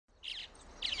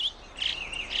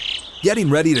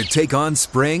Getting ready to take on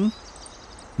spring?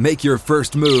 Make your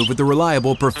first move with the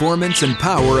reliable performance and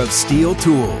power of Steel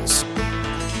tools.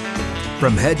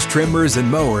 From hedge trimmers and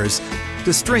mowers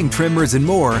to string trimmers and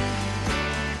more,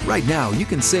 right now you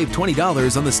can save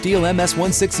 $20 on the Steel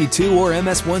MS-162 or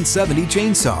MS-170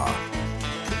 chainsaw.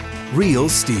 Real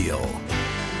Steel.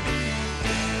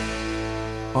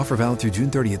 Offer valid through June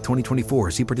 30th,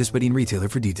 2024. See participating retailer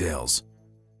for details.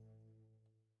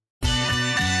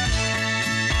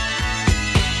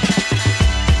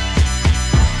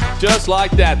 Just like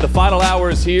that, the final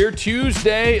hour is here.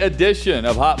 Tuesday edition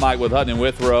of Hot Mic with Hutton and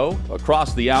Withrow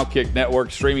across the Outkick Network,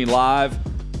 streaming live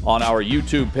on our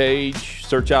YouTube page.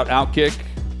 Search out Outkick.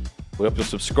 We hope to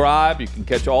subscribe. You can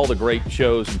catch all the great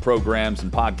shows and programs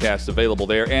and podcasts available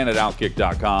there and at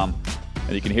Outkick.com.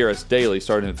 And you can hear us daily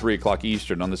starting at 3 o'clock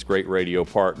Eastern on this great radio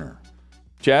partner.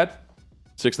 Chad,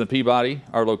 6th and Peabody,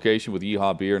 our location with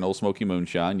Yeehaw Beer and Old Smoky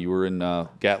Moonshine. You were in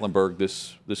Gatlinburg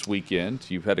this weekend.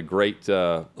 You've had a great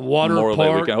water Memorial park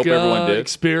Day weekend. I hope everyone did.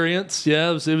 Experience.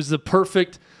 Yeah, it was the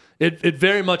perfect. It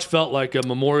very much felt like a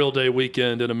Memorial Day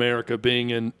weekend in America, being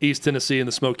in East Tennessee in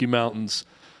the Smoky Mountains,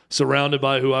 surrounded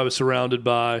by who I was surrounded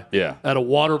by. Yeah. At a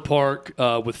water park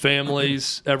with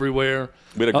families everywhere.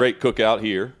 We had a great cookout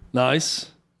here. Nice.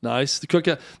 The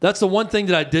cookout. That's the one thing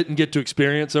that I didn't get to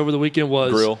experience over the weekend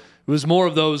was grill. It was more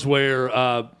of those where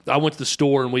I went to the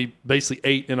store and we basically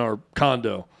ate in our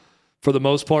condo. For the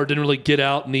most part, didn't really get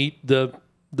out and eat the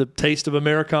taste of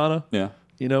Americana. Yeah.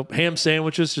 You know, ham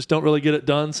sandwiches just don't really get it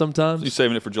done sometimes. You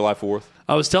saving it for July 4th?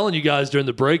 I was telling you guys during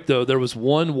the break, though, there was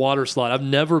one water slide. I've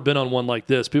never been on one like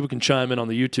this. People can chime in on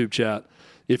the YouTube chat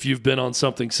if you've been on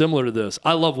something similar to this.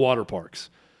 I love water parks.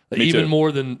 Me even too.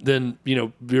 more than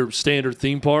your standard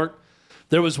theme park.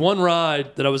 There was one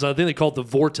ride that I think they called the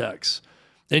Vortex.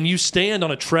 And you stand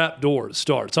on a trap door to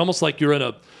start. It's almost like you're in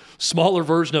a smaller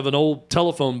version of an old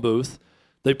telephone booth.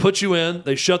 They put you in,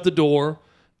 they shut the door,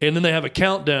 and then they have a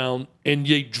countdown, and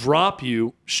they drop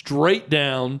you straight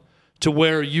down to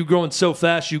where you going so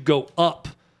fast you go up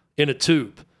in a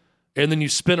tube. And then you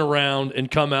spin around and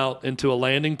come out into a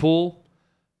landing pool.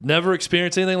 Never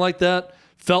experienced anything like that.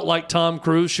 Felt like Tom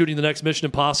Cruise shooting the next Mission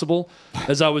Impossible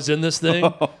as I was in this thing.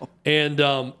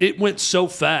 And it went so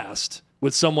fast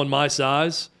with someone my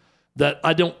size that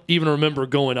I don't even remember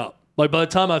going up. Like by the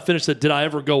time I finished it, did I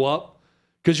ever go up?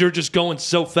 Because you're just going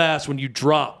so fast when you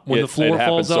drop, when the floor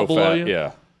falls out below you.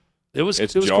 Yeah. It was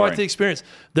quite the experience.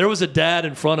 There was a dad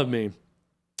in front of me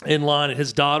in line, and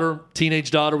his teenage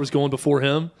daughter was going before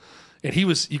him. And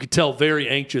you could tell, very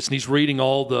anxious, and he's reading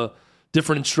all the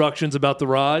different instructions about the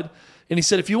ride. And he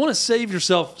said, if you want to save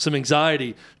yourself some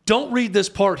anxiety, don't read this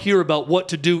part here about what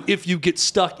to do if you get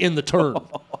stuck in the turn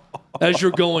as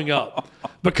you're going up.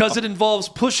 Because it involves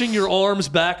pushing your arms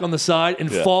back on the side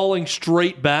and falling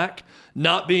straight back,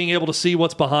 not being able to see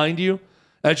what's behind you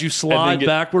as you slide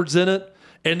backwards in it.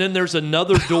 And then there's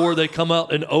another door they come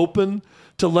out and open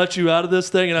to let you out of this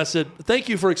thing. And I said, thank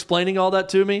you for explaining all that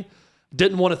to me.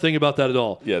 Didn't want to think about that at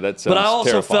all. Yeah, that sounds But I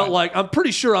also terrifying. felt like I'm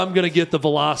pretty sure I'm going to get the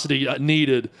velocity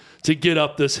needed to get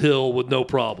up this hill with no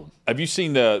problem. Have you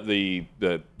seen the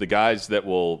guys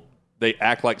that they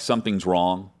act like something's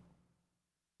wrong?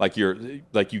 Like you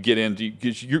get in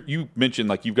because you mentioned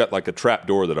like you've got like a trap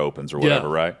door that opens or whatever,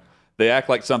 right? They act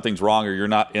like something's wrong or you're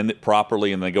not in it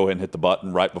properly, and they go ahead and hit the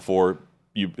button right before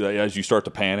as you start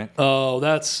to panic. Oh,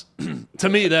 that's to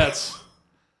me that's.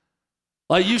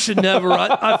 Like, you should never,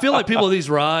 I feel like people at these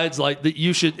rides, like, that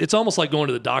you should, it's almost like going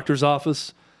to the doctor's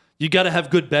office. You got to have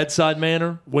good bedside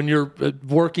manner when you're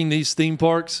working these theme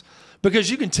parks,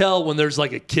 because you can tell when there's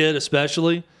like a kid,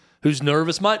 especially, who's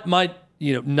nervous. My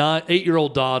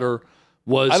 8-year-old daughter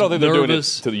was I don't think nervous, they're doing it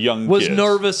to the young was kids.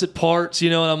 nervous at parts,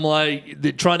 and I'm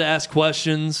like, trying to ask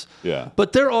questions. Yeah.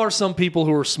 But there are some people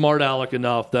who are smart aleck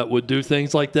enough that would do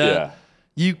things like that. Yeah.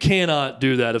 You cannot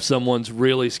do that if someone's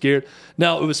really scared.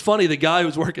 Now, it was funny, the guy who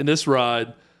was working this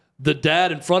ride, the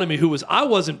dad in front of me, I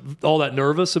wasn't all that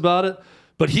nervous about it,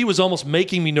 but he was almost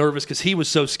making me nervous because he was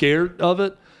so scared of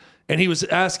it. And he was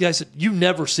asking, I said, you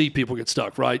never see people get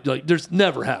stuck, right? Like,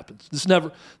 never happens.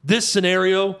 This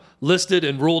scenario listed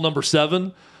in rule number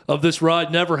 7 of this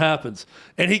ride never happens.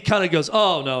 And he kind of goes,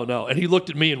 oh, no. And he looked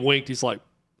at me and winked. He's like,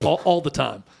 all the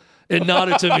time. And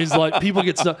nodded to me. He's like, people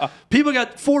get stuck.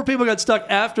 4 people got stuck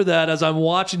after that as I'm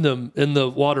watching them in the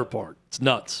water park. It's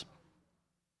nuts.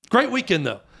 Great weekend,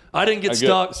 though. I didn't get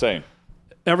stuck. Same.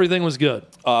 Everything was good.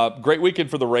 Great weekend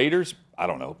for the Raiders. I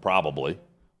don't know, probably.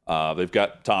 They've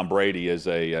got Tom Brady as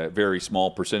a very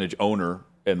small percentage owner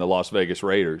in the Las Vegas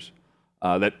Raiders.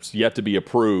 That's yet to be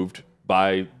approved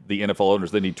by the NFL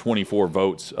owners. They need 24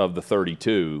 votes of the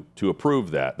 32 to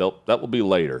approve that. That will be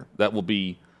later. That will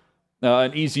be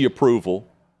an easy approval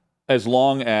as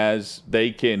long as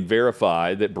they can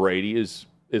verify that Brady is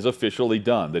officially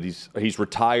done, that he's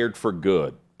retired for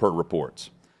good, per reports.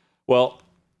 Well,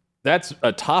 that's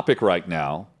a topic right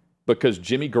now because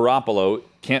Jimmy Garoppolo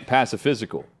can't pass a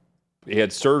physical. He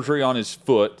had surgery on his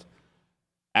foot.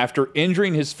 After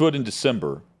injuring his foot in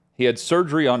December, he had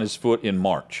surgery on his foot in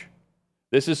March.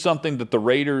 This is something that the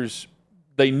Raiders,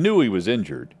 they knew he was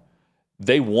injured.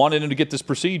 They wanted him to get this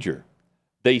procedure.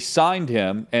 They signed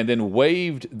him and then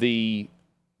waived the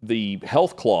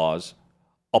health clause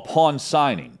upon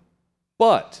signing.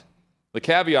 But the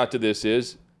caveat to this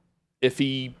is if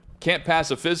he can't pass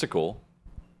a physical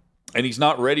and he's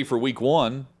not ready for week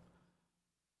 1,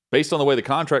 based on the way the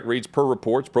contract reads, per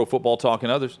reports, Pro Football Talk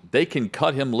and others, they can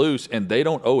cut him loose and they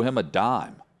don't owe him a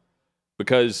dime.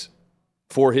 Because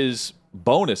for his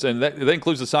bonus, and that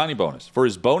includes the signing bonus, for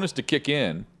his bonus to kick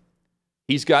in,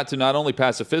 he's got to not only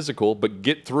pass a physical, but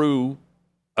get through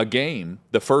a game,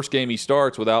 the first game he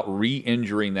starts, without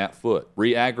re-injuring that foot,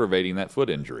 re-aggravating that foot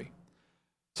injury.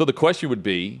 So the question would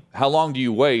be, how long do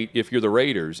you wait if you're the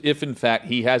Raiders, if in fact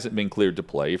he hasn't been cleared to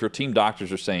play, if your team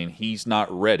doctors are saying he's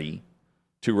not ready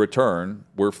to return,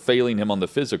 we're failing him on the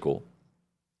physical,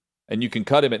 and you can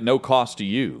cut him at no cost to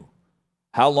you.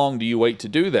 How long do you wait to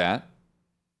do that,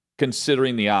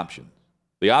 considering the options?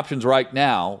 The options right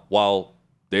now, while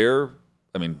it's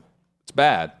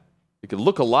bad, it could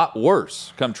look a lot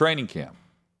worse come training camp.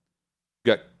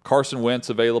 You got Carson Wentz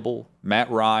available, Matt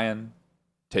Ryan,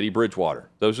 Teddy Bridgewater.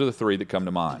 Those are the 3 that come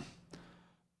to mind.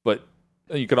 But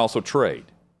you can also trade.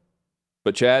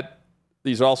 But, Chad,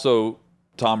 these are also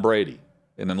Tom Brady.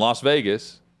 And in Las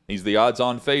Vegas, he's the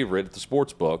odds-on favorite at the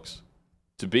sports books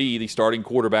to be the starting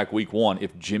quarterback week 1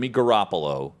 if Jimmy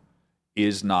Garoppolo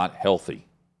is not healthy.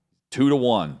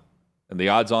 2-1, and the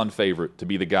odds-on favorite to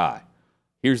be the guy.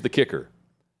 Here's the kicker.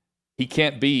 He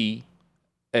can't be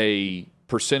a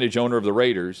percentage owner of the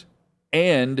Raiders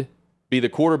and be the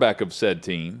quarterback of said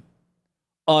team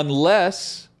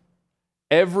unless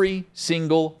every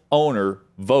single owner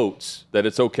votes that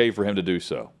it's okay for him to do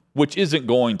so, which isn't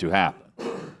going to happen.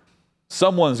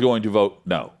 Someone's going to vote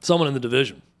no. Someone in the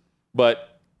division.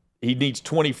 But he needs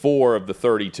 24 of the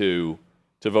 32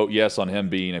 to vote yes on him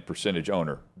being a percentage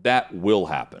owner. That will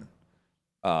happen.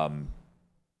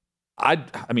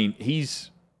 He's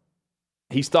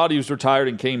thought he was retired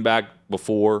and came back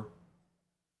before.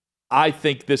 I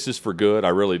think this is for good. I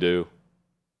really do.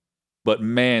 But,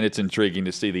 man, it's intriguing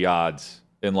to see the odds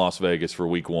in Las Vegas for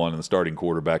week 1 and the starting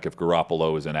quarterback if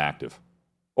Garoppolo is inactive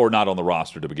or not on the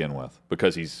roster to begin with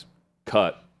because he's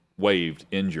cut, waived,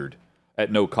 injured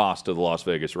at no cost to the Las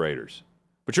Vegas Raiders.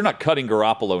 But you're not cutting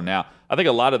Garoppolo now. I think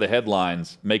a lot of the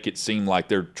headlines make it seem like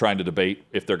they're trying to debate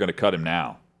if they're going to cut him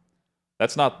now.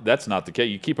 That's not the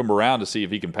case. You keep him around to see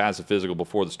if he can pass a physical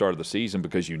before the start of the season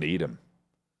because you need him.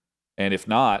 And if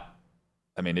not,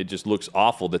 it just looks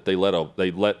awful that they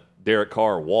let Derek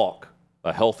Carr walk,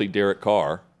 a healthy Derek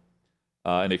Carr,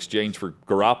 in exchange for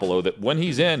Garoppolo that when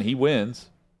he's in, he wins,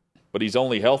 but he's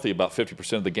only healthy about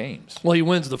 50% of the games. Well, he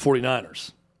wins the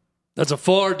 49ers. That's a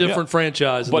far different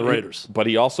franchise than the Raiders. But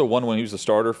he also won when he was the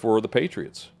starter for the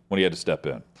Patriots when he had to step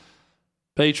in.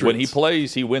 Patriots. When he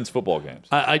plays, he wins football games.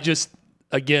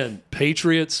 Again,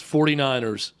 Patriots,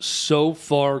 49ers, so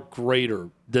far greater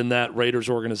than that Raiders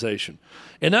organization.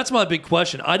 And that's my big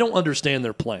question. I don't understand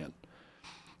their plan.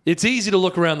 It's easy to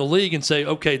look around the league and say,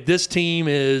 okay, this team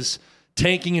is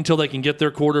tanking until they can get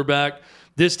their quarterback.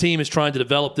 This team is trying to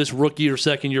develop this rookie or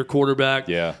second-year quarterback.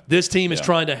 Yeah. This team is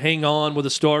trying to hang on with a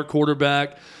star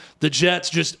quarterback. The Jets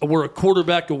just were a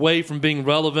quarterback away from being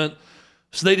relevant,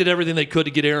 so they did everything they could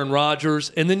to get Aaron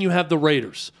Rodgers. And then you have the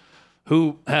Raiders,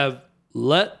 who have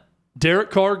let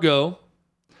Derek Carr go,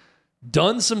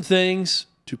 done some things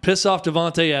to piss off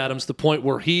Devontae Adams to the point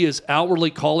where he is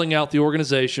outwardly calling out the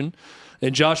organization.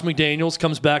 And Josh McDaniels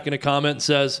comes back in a comment and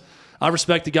says, I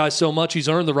respect the guy so much, he's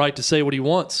earned the right to say what he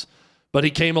wants. But he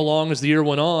came along as the year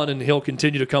went on, and he'll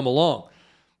continue to come along.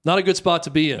 Not a good spot to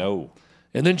be in. No.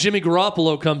 And then Jimmy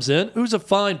Garoppolo comes in, who's a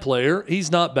fine player.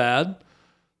 He's not bad.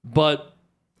 But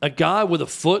a guy with a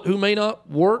foot who may not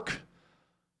work,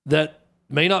 that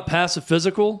may not pass a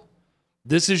physical,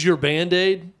 this is your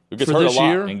Band-Aid for this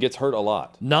year. And gets hurt a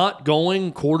lot. Not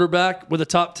going quarterback with a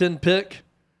top 10 pick.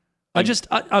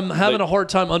 I'm having a hard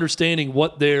time understanding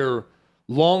what their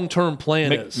long-term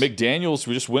plan is. McDaniels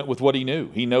just went with what he knew.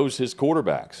 He knows his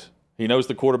quarterbacks. He knows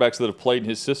the quarterbacks that have played in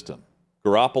his system.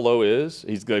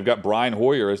 Garoppolo they've got Brian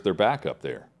Hoyer as their backup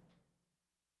there.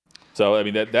 So,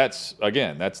 that's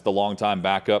the long-time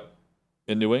backup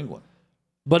in New England.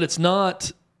 But it's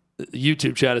not,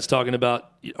 YouTube chat is talking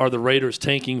about, are the Raiders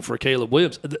tanking for Caleb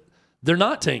Williams? they're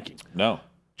not tanking. No.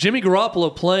 Jimmy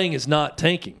Garoppolo playing is not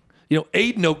tanking.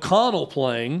 Aiden O'Connell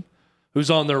playing,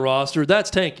 who's on their roster, that's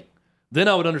tanking. Then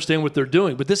I would understand what they're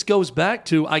doing. But this goes back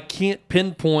to I can't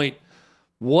pinpoint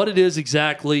what it is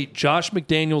exactly Josh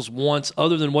McDaniels wants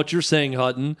other than what you're saying,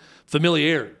 Hutton,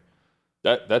 familiarity.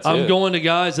 I'm going to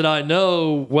guys that I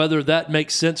know, whether that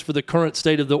makes sense for the current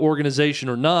state of the organization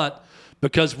or not,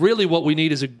 because really what we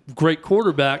need is a great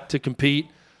quarterback to compete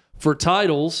for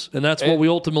titles, and that's what we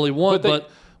ultimately want. But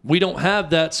we don't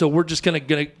have that, so we're just got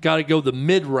to go the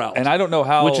mid route. And I don't know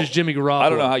how, which is Jimmy Garoppolo. I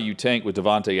don't know how you tank with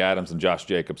Devontae Adams and Josh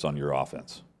Jacobs on your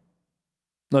offense.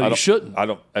 No, you shouldn't.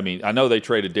 I know they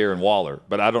traded Darren Waller,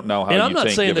 but I don't know how. And I'm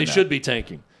not saying they should be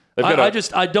tanking.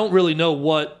 I don't really know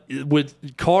what,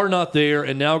 with Carr not there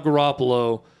and now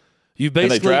Garoppolo, you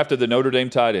basically. And they drafted the Notre Dame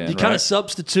tight end. You kind of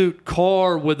substitute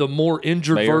Carr with a more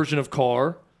injured version of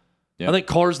Carr. Yeah. I think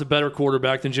Carr's the better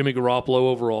quarterback than Jimmy Garoppolo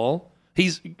overall.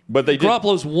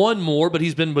 Garoppolo's won more, but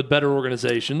he's been with better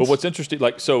organizations. But what's interesting,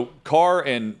 so Carr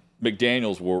and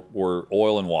McDaniels were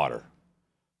oil and water.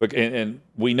 And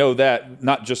we know that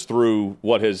not just through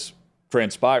what has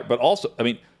transpired, but also,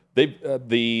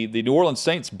 the New Orleans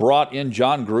Saints brought in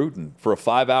John Gruden for a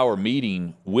 5-hour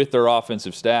meeting with their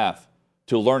offensive staff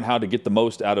to learn how to get the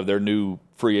most out of their new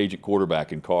free agent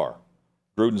quarterback in Carr.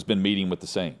 Gruden's been meeting with the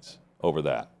Saints over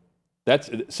that. I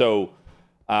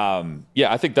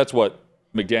think that's what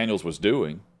McDaniels was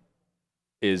doing,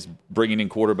 is bringing in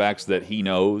quarterbacks that he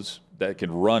knows that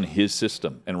can run his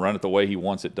system and run it the way he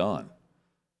wants it done.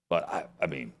 But,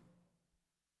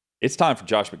 it's time for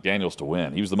Josh McDaniels to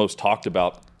win. He was the most talked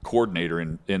about coordinator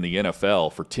in the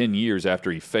NFL for 10 years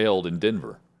after he failed in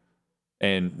Denver.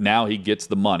 And now he gets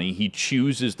the money. He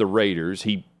chooses the Raiders.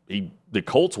 The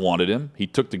Colts wanted him. He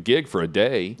took the gig for a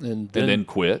day and then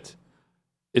quit.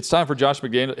 It's time for Josh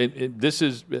McDaniels. This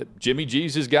is Jimmy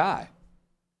G's his guy.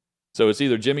 So it's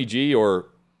either Jimmy G or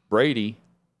Brady.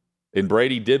 And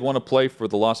Brady did want to play for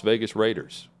the Las Vegas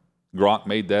Raiders. Gronk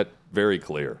made that very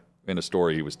clear in a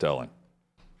story he was telling.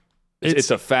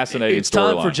 It's a fascinating storyline. It's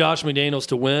time for Josh McDaniels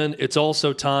to win. It's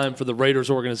also time for the Raiders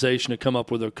organization to come up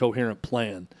with a coherent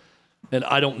plan. And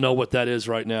I don't know what that is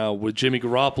right now with Jimmy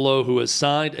Garoppolo, who has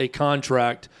signed a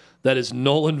contract that is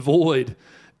null and void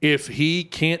if he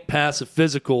can't pass a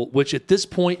physical, which at this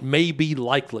point may be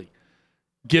likely,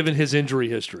 given his injury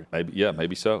history.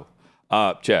 Maybe so.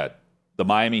 Chad, the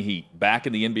Miami Heat, back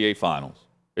in the NBA Finals.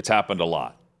 It's happened a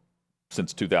lot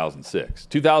since 2006.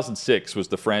 2006 was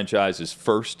the franchise's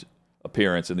first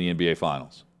appearance in the NBA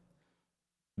Finals.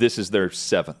 This is their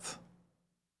 7th.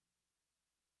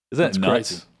 Isn't that nuts?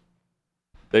 Crazy.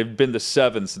 They've been the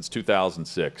 7th since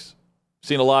 2006.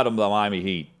 Seen a lot of the Miami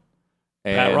Heat.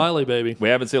 And Pat Riley, baby. We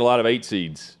haven't seen a lot of 8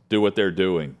 seeds do what they're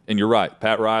doing. And you're right.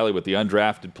 Pat Riley with the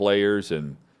undrafted players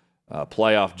and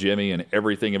playoff Jimmy and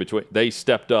everything in between. They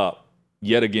stepped up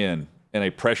yet again in a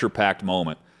pressure-packed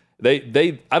moment. I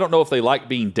don't know if they like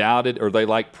being doubted or they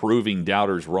like proving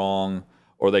doubters wrong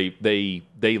or they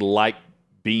like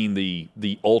being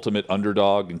the ultimate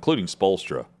underdog, including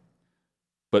Spoelstra.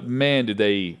 But, man, did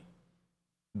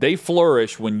they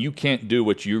flourish when you can't do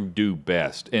what you do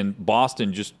best. And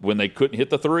Boston just, when they couldn't hit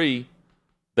the 3,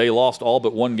 they lost all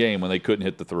but one game when they couldn't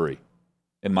hit the 3.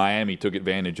 And Miami took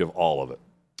advantage of all of it.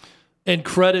 And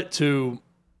credit to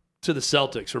the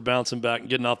Celtics for bouncing back and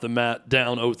getting off the mat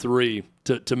down 0-3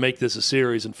 to make this a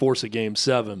series and force a Game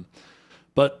 7.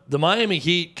 But the Miami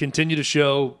Heat continue to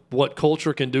show what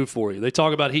culture can do for you. They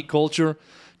talk about Heat culture.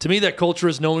 To me, that culture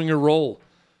is knowing your role.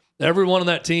 Everyone on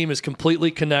that team is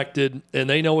completely connected, and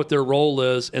they know what their role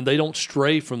is, and they don't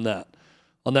stray from that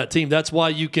on that team. That's why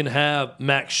you can have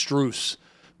Max Strus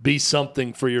be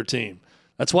something for your team.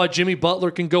 That's why Jimmy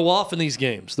Butler can go off in these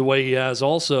games the way he has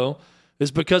also,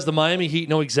 is because the Miami Heat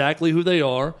know exactly who they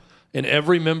are, and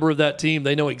every member of that team,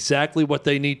 they know exactly what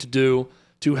they need to do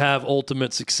to have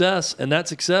ultimate success, and that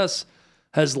success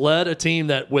has led a team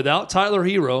that, without Tyler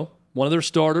Hero, one of their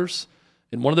starters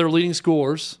and one of their leading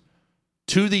scorers,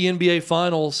 to the NBA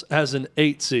Finals as an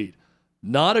 8 seed.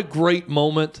 Not a great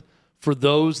moment for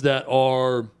those that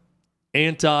are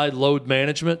anti-load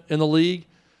management in the league,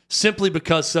 simply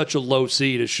because such a low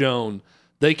seed has shown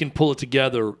they can pull it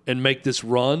together and make this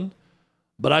run.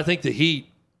 But I think the Heat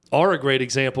are a great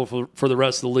example for the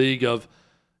rest of the league of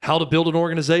how to build an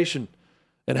organization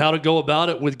and how to go about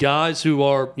it with guys who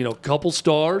are, a couple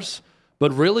stars,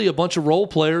 but really a bunch of role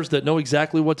players that know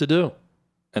exactly what to do.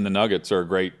 And the Nuggets are a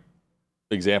great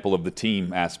example of the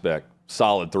team aspect,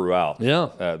 solid throughout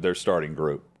their starting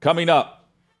group. Coming up,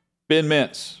 Ben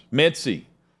Mintz, Mintzy,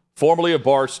 formerly of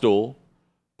Barstool.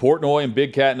 Portnoy and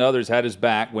Big Cat and others had his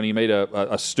back when he made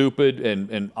a stupid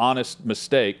and honest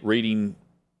mistake reading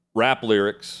rap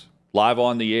lyrics live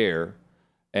on the air,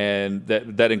 and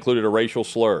that included a racial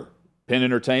slur. Penn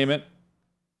Entertainment,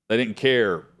 they didn't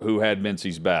care who had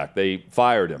Mincy's back. They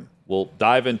fired him. We'll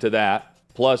dive into that,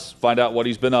 plus find out what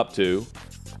he's been up to,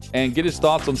 and get his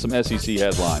thoughts on some SEC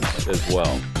headlines as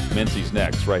well. Mincy's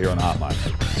next, right here on Hot Mic.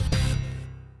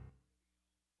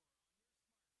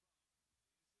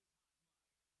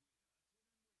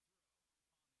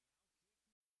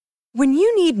 When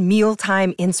you need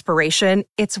mealtime inspiration,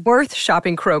 it's worth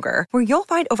shopping Kroger, where you'll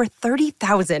find over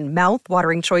 30,000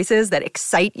 mouth-watering choices that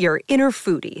excite your inner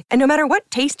foodie. And no matter what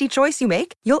tasty choice you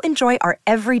make, you'll enjoy our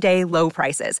everyday low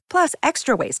prices, plus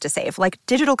extra ways to save, like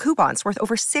digital coupons worth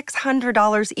over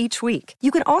 $600 each week. You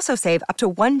can also save up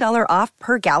to $1 off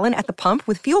per gallon at the pump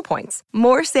with fuel points.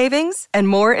 More savings and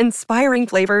more inspiring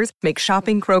flavors make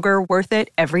shopping Kroger worth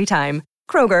it every time.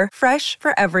 Kroger, fresh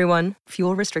for everyone.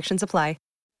 Fuel restrictions apply.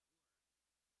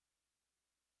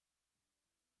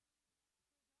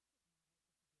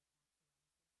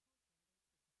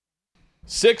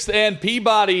 6th and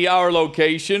Peabody, our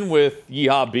location, with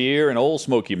Yeehaw Beer and Old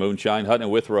Smoky Moonshine. Hutton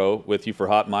and Withrow with you for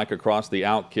Hot Mic across the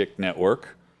Outkick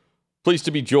Network. Pleased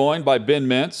to be joined by Ben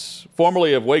Mintz,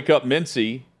 formerly of Wake Up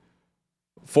Mincy,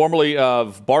 formerly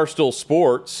of Barstool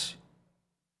Sports,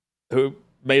 who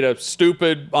made a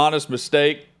stupid, honest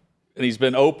mistake, and he's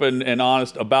been open and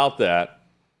honest about that.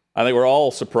 I think we're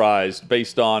all surprised,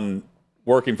 based on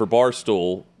working for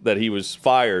Barstool, that he was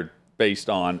fired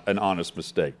based on an honest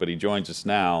mistake, but he joins us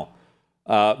now.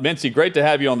 Mincy, great to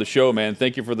have you on the show, man.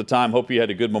 Thank you for the time. Hope you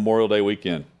had a good Memorial Day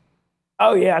weekend.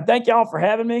 Oh, yeah. Thank y'all for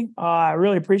having me. I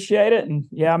really appreciate it. And,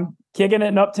 yeah, I'm kicking it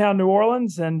in uptown New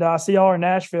Orleans, and I see y'all in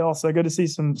Nashville, so good to see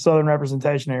some Southern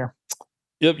representation here.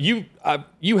 Yep,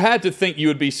 you had to think you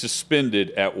would be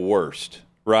suspended at worst,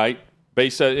 right?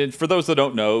 And for those that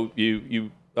don't know,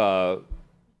 you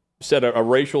said a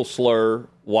racial slur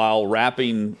while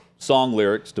rapping song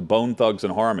lyrics to Bone Thugs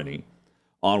and Harmony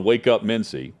on Wake Up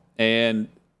Mincy. And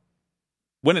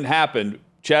when it happened,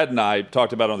 Chad and I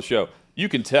talked about it on the show. You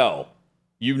can tell,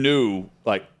 you knew,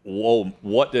 like, whoa,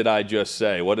 what did I just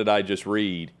say? What did I just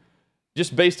read?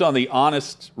 Just based on the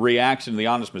honest reaction, the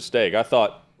honest mistake, I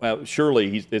thought, well,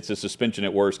 surely it's a suspension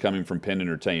at worst coming from Penn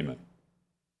Entertainment.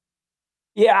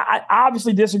 Yeah, I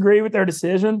obviously disagree with their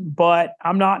decision, but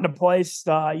I'm not in a place,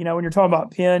 when you're talking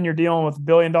about Penn, you're dealing with a $1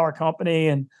 billion company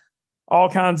and all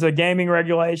kinds of gaming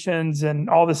regulations and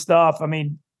all this stuff. I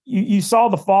mean, you saw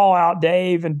the fallout.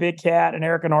 Dave and Big Cat and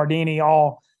Erica Nardini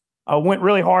all went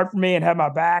really hard for me and had my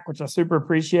back, which I super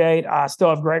appreciate. I still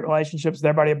have great relationships with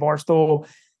everybody at Barstool.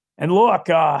 And look,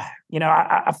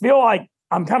 I feel like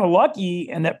I'm kind of lucky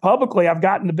in that publicly I've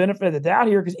gotten the benefit of the doubt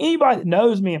here, because anybody that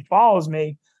knows me and follows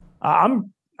me, I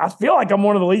feel like I'm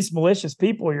one of the least malicious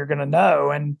people you're going to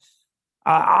know. And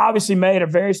I obviously made a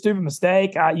very stupid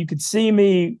mistake. You could see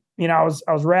me, I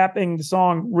was rapping the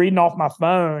song, reading off my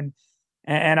phone,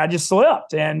 and I just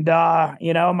slipped. And,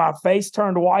 my face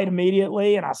turned white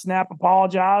immediately, and I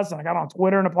apologized, and I got on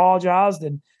Twitter and apologized.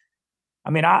 And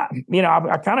I mean, I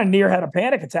kind of near had a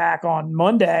panic attack on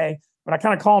Monday, but I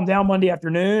kind of calmed down Monday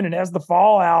afternoon. And as the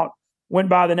fallout went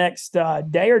by the next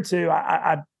day or two,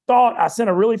 I thought I sent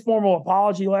a really formal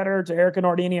apology letter to Erica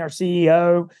Nardini, our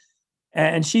CEO.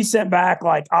 And she sent back,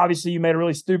 like, obviously you made a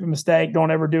really stupid mistake.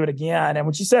 Don't ever do it again. And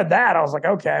when she said that, I was like,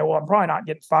 okay, well, I'm probably not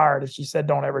getting fired if she said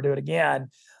don't ever do it again.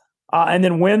 And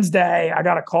then Wednesday, I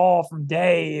got a call from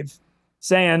Dave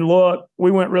saying, look,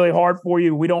 we went really hard for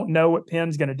you. We don't know what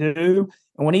Penn's going to do.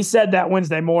 And when he said that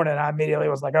Wednesday morning, I immediately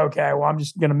was like, okay, well, I'm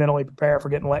just going to mentally prepare for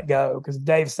getting let go, because if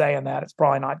Dave's saying that, it's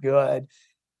probably not good.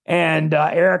 And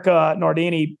Erica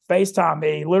Nardini FaceTimed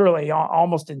me literally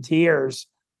almost in tears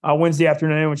Wednesday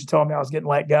afternoon when she told me I was getting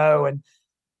let go. And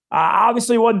I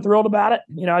obviously wasn't thrilled about it.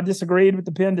 I disagreed with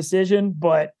the Penn decision,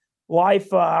 but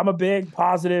life, I'm a big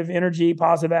positive energy,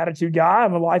 positive attitude guy.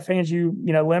 I'm a life hands you,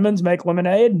 lemons, make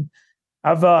lemonade. And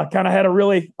I've kind of had a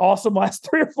really awesome last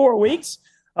 3 or 4 weeks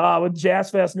with Jazz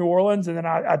Fest New Orleans. And then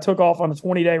I took off on a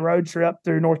 20-day road trip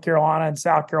through North Carolina and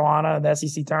South Carolina and the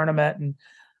SEC tournament. And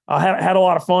I had a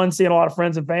lot of fun seeing a lot of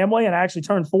friends and family, and I actually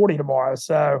turned 40 tomorrow.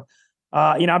 So,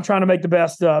 I'm trying to make the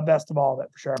best of all of it,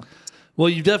 for sure. Well,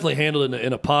 you've definitely handled it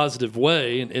in a positive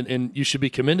way, and you should be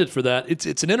commended for that.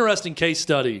 It's an interesting case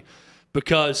study,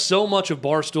 because so much of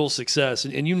Barstool's success,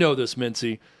 and you know this,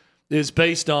 Mincy, is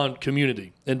based on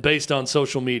community and based on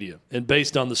social media and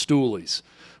based on the Stoolies,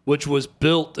 which was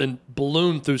built and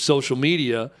ballooned through social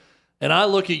media. And I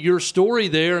look at your story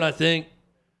there, and I think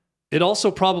it also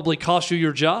probably cost you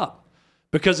your job,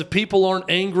 because if people aren't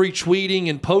angry tweeting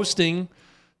and posting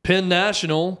Penn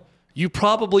National, you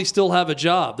probably still have a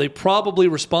job. They probably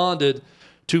responded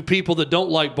to people that don't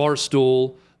like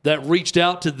Barstool that reached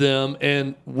out to them,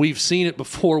 and we've seen it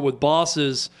before with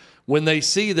bosses. When they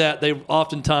see that, they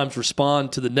oftentimes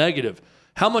respond to the negative.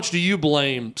 How much do you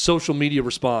blame social media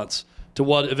response to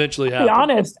what eventually happened? To be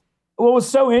honest, what was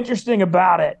so interesting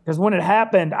about it, because when it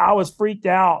happened, I was freaked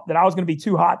out that I was going to be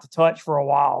too hot to touch for a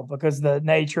while because of the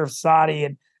nature of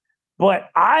society. But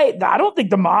I don't think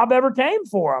the mob ever came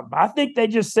for them. I think they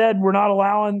just said, we're not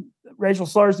allowing racial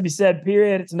slurs to be said,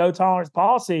 period. It's a no tolerance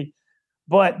policy.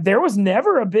 But there was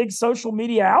never a big social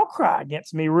media outcry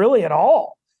against me really at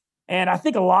all. And I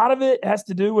think a lot of it has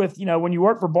to do with, when you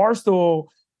work for Barstool,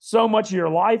 so much of your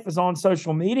life is on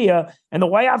social media. And the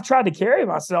way I've tried to carry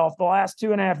myself the last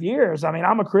 2.5 years, I mean,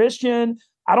 I'm a Christian.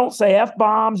 I don't say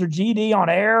F-bombs or GD on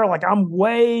air. Like, I'm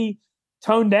way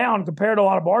toned down compared to a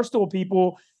lot of Barstool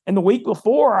people. And the week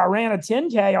before, I ran a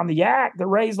 10K on the Yak that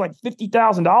raised like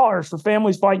 $50,000 for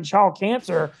families fighting child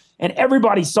cancer. And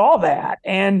everybody saw that.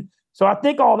 And so I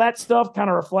think all that stuff kind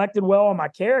of reflected well on my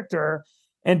character.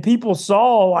 And people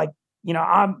saw, like,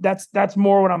 that's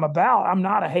more what I'm about. I'm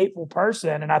not a hateful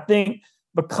person. And I think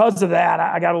because of that,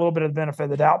 I got a little bit of the benefit of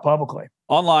the doubt publicly.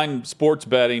 Online sports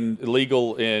betting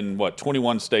illegal in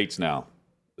 21 states now.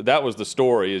 That was the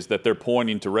story, is that they're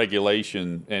pointing to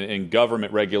regulation and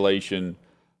government regulation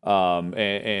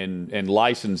and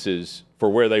licenses for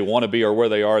where they want to be or where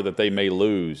they are that they may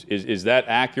lose. Is that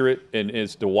accurate, and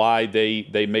as to why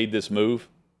they made this move?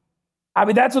 I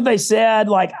mean, that's what they said.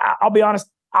 Like, I'll be honest,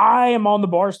 I am on the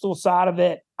Barstool side of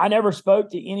it. I never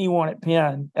spoke to anyone at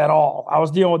Penn at all. I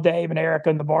was dealing with Dave and Erica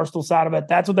on the Barstool side of it.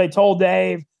 That's what they told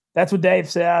Dave. That's what Dave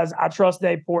says. I trust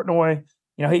Dave Portnoy.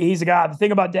 He's a guy. The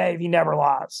thing about Dave, he never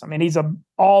lies. I mean, he's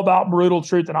all about brutal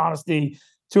truth and honesty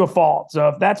to a fault. So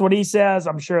if that's what he says,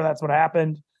 I'm sure that's what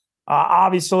happened.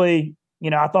 Obviously,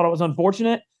 I thought it was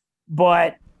unfortunate,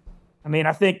 but I mean,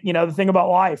 I think, the thing about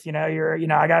life, I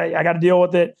got to deal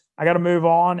with it. I got to move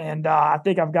on. And I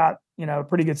think I've got, a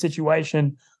pretty good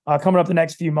situation coming up the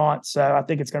next few months. So I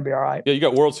think it's going to be all right. Yeah, you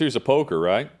got World Series of Poker,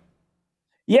 right?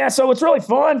 Yeah, so it's really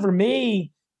fun for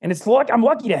me. And I'm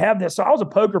lucky to have this. So I was a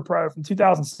poker pro from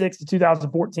 2006 to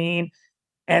 2014.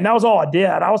 And that was all I did.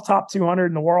 I was top 200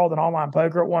 in the world in online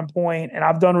poker at one point, and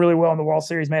I've done really well in the World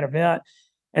Series main event.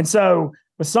 And so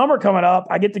with summer coming up,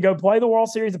 I get to go play the World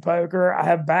Series of Poker. I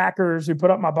have backers who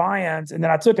put up my buy-ins, and then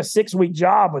I took a 6-week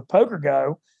job with Poker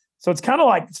Go. So it's kind of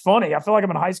like, it's funny. I feel like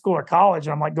I'm in high school or college,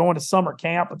 and I'm like going to summer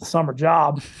camp with the summer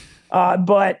job.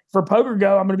 But for Poker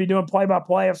Go, I'm going to be doing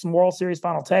play-by-play of some World Series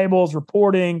final tables,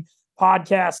 reporting,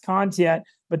 podcast content.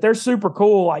 But they're super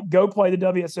cool. Like, go play the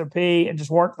WSOP and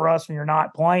just work for us when you're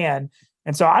not playing.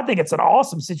 And so I think it's an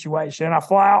awesome situation. I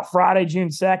fly out Friday, June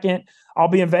 2nd. I'll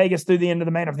be in Vegas through the end of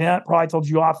the main event, probably till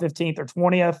July 15th or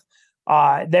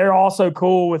 20th. They're also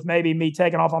cool with maybe me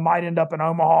taking off. I might end up in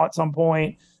Omaha at some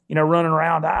point, running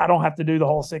around. I don't have to do the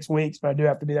whole 6 weeks, but I do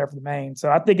have to be there for the main.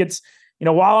 So I think it's,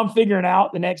 while I'm figuring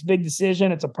out the next big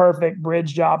decision, it's a perfect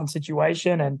bridge job and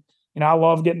situation. And, I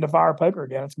love getting to fire poker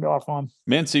again. It's going to be a lot of fun.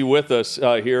 Mintzy with us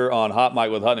here on Hot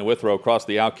Mic with Hutton and Withrow across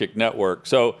the Outkick Network.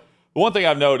 So the one thing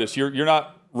I've noticed, you're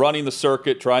not running the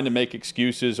circuit trying to make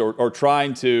excuses or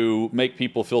trying to make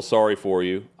people feel sorry for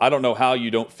you. I don't know how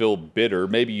you don't feel bitter.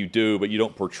 Maybe you do, but you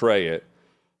don't portray it.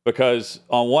 Because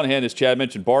on one hand, as Chad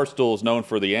mentioned, Barstool is known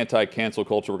for the anti-cancel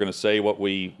culture. We're going to say what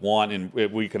we want, and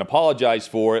we can apologize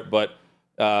for it, but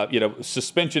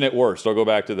suspension at worst. I'll go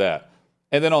back to that.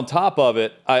 And then on top of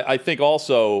it, I think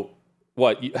also,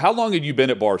 how long had you been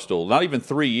at Barstool? Not even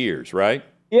 3 years, right?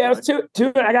 Yeah, it was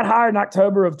two. I got hired in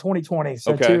October of 2020,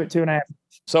 so okay. 2.5.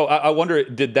 So I wonder,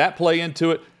 did that play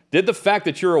into it? Did the fact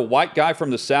that you're a white guy from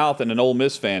the South and an Ole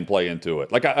Miss fan play into it?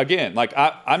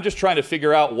 I'm just trying to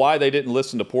figure out why they didn't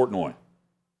listen to Portnoy.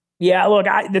 Yeah, look,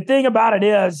 the thing about it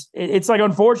is, it's like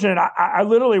unfortunate. I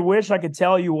literally wish I could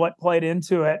tell you what played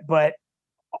into it, but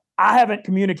I haven't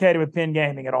communicated with Penn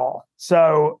Gaming at all.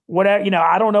 So whatever,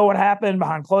 I don't know what happened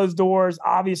behind closed doors.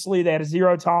 Obviously, they had a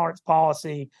zero tolerance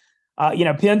policy.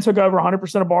 Penn took over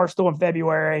 100% of Barstool in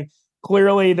February.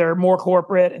 Clearly, they're more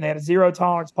corporate, and they had a zero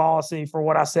tolerance policy for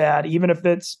what I said, even if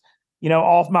it's,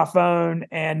 off my phone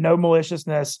and no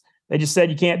maliciousness. They just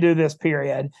said, you can't do this,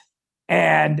 period.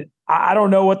 And I don't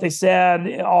know what they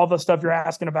said, all the stuff you're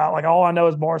asking about. Like, all I know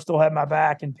is Barstool had my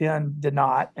back and Penn did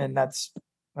not. And that's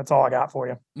all I got for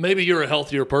you. Maybe you're a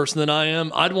healthier person than I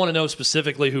am. I'd want to know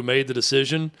specifically who made the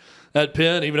decision at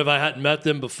Penn, even if I hadn't met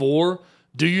them before.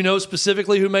 Do you know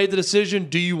specifically who made the decision?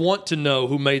 Do you want to know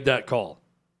who made that call?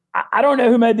 I don't know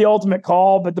who made the ultimate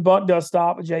call, but the buck does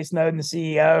stop with Jay Snowden, the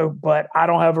CEO. But I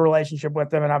don't have a relationship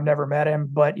with him, and I've never met him.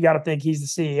 But you got to think he's the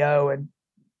CEO, and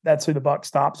that's who the buck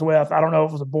stops with. I don't know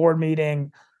if it was a board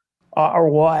meeting or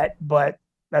what, but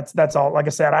That's all. Like I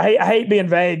said, I hate being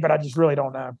vague, but I just really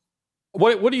don't know.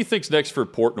 What do you think's next for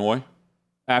Portnoy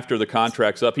after the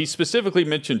contract's up? He specifically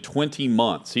mentioned 20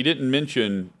 months. He didn't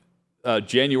mention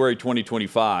January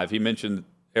 2025. He mentioned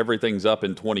everything's up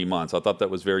in 20 months. I thought that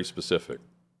was very specific.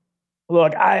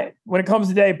 Look, when it comes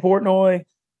to Dave Portnoy,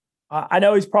 I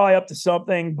know he's probably up to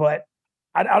something, but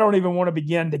I don't even want to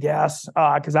begin to guess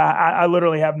because I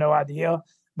literally have no idea.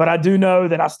 But I do know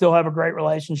that I still have a great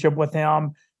relationship with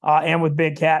him and with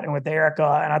Big Cat and with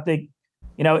Erica. And I think,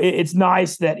 it's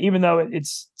nice that even though it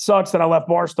sucks that I left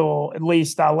Barstool, at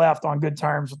least I left on good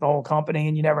terms with the whole company,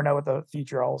 and you never know what the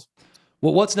future holds.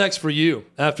 Well, what's next for you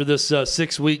after this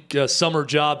 6-week summer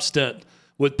job stint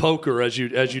with poker, as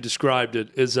you described it,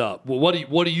 is up? Well,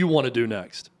 what do you want to do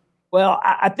next? Well,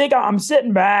 I think I'm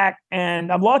sitting back,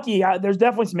 and I'm lucky. There's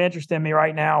definitely some interest in me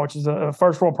right now, which is a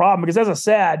first world problem. Because as I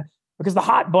said, because the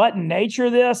hot button nature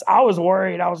of this, I was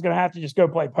worried I was going to have to just go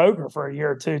play poker for a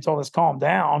year or two until this calmed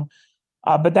down.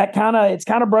 But it's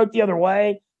kind of broke the other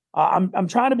way. I'm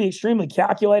trying to be extremely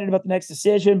calculated about the next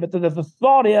decision. But the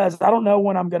thought is, I don't know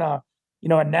when I'm going to,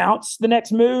 announce the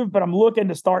next move, but I'm looking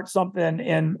to start something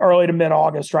in early to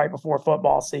mid-August, right before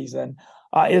football season,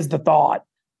 is the thought.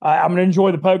 I'm going to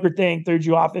enjoy the poker thing through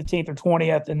July 15th or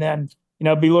 20th, and then,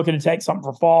 be looking to take something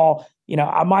for fall.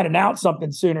 I might announce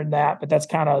something sooner than that, but that's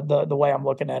kind of the way I'm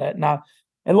looking at it.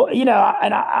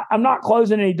 I'm not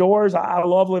closing any doors. I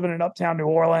love living in uptown New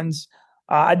Orleans.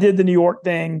 I did the New York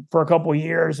thing for a couple of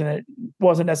years, and it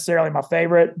wasn't necessarily my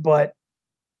favorite. But,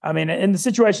 I mean, in the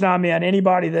situation I'm in,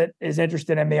 anybody that is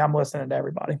interested in me, I'm listening to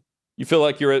everybody. You feel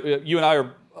like you and I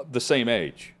are the same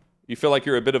age. You feel like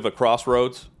you're a bit of a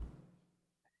crossroads?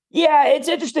 Yeah, it's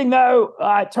interesting, though.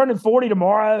 Turning 40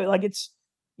 tomorrow, like it's,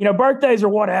 birthdays or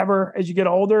whatever as you get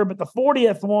older, but the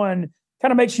 40th one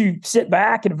kind of makes you sit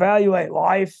back and evaluate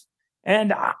life.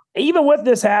 And even with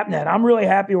this happening, I'm really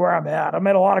happy where I'm at. I've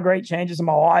made a lot of great changes in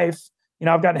my life.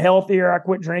 I've gotten healthier. I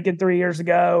quit drinking 3 years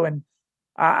ago. And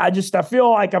I feel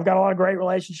like I've got a lot of great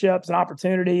relationships and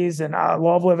opportunities. And I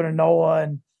love living in NOLA.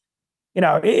 And,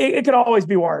 it could always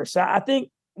be worse. I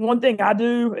think one thing I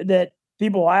do that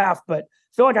people laugh, but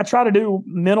I feel like I try to do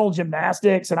mental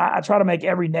gymnastics, and I try to make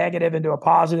every negative into a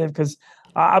positive because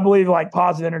I believe like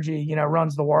positive energy,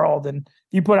 runs the world. And if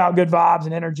you put out good vibes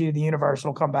and energy, the universe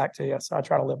will come back to you. So I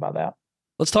try to live by that.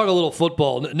 Let's talk a little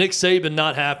football. Nick Saban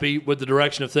not happy with the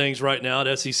direction of things right now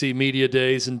at SEC Media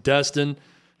Days in Destin.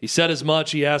 He said as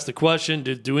much. He asked the question,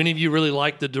 do any of you really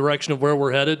like the direction of where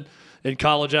we're headed in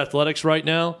college athletics right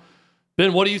now?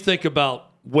 Ben, what do you think about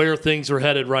where things are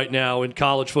headed right now in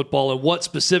college football and what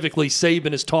specifically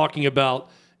Saban is talking about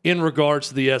in regards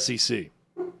to the SEC?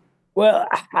 Well,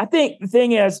 I think the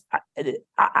thing is,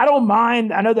 I don't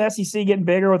mind. I know the SEC getting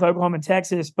bigger with Oklahoma and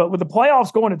Texas, but with the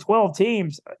playoffs going to 12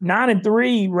 teams,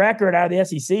 9-3 record out of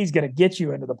the SEC is going to get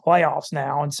you into the playoffs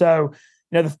now. And so,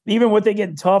 even with it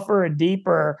getting tougher and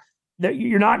deeper,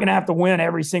 you're not going to have to win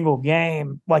every single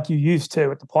game like you used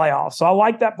to at the playoffs. So I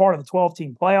like that part of the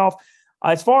 12-team playoff.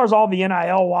 As far as all the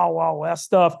NIL Wild Wild West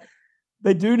stuff,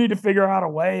 they do need to figure out a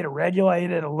way to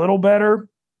regulate it a little better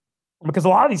because a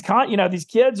lot of these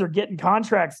kids are getting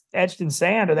contracts etched in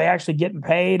sand. Are they actually getting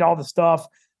paid all the stuff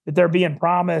that they're being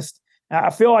promised? I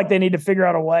feel like they need to figure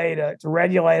out a way to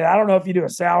regulate it. I don't know if you do a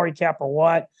salary cap or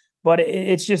what, but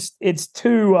it's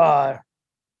too I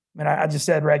just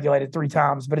said regulated 3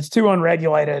 times, but it's too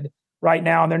unregulated right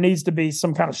now, and there needs to be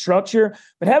some kind of structure.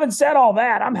 But having said all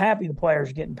that, I'm happy the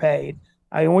players are getting paid.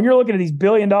 I mean, when you're looking at these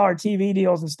billion-dollar TV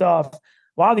deals and stuff,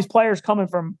 a lot of these players coming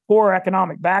from poor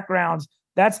economic backgrounds,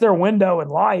 that's their window in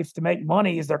life to make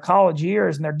money is their college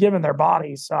years, and they're giving their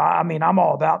bodies. So, I mean, I'm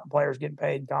all about the players getting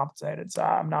paid and compensated, so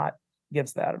I'm not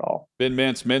against that at all. Ben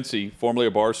Mintz, Mincy, formerly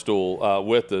of Barstool,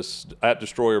 with us at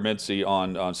Destroyer Mincy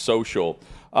on social.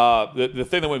 The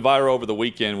thing that went viral over the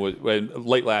weekend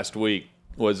late last week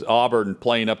was Auburn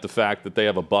playing up the fact that they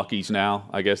have a Buc-ee's now.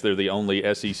 I guess they're the only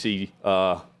SEC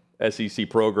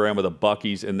program with a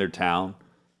Buc-ee's in their town,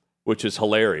 which is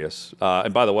hilarious.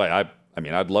 And by the way,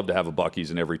 I'd love to have a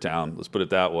Buc-ee's in every town. Let's put it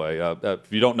that way.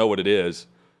 If you don't know what it is,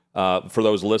 for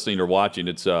those listening or watching,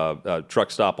 it's a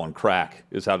truck stop on crack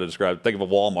is how to describe it. Think of a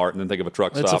Walmart and then think of a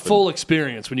truck stop. It's a full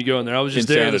experience when you go in there. I was just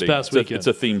there this past weekend. It's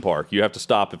a theme park. You have to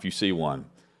stop if you see one.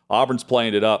 Auburn's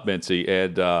playing it up, Mincy,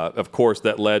 and of course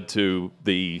that led to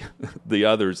the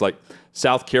others like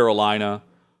South Carolina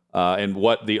and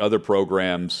what the other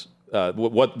programs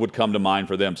what would come to mind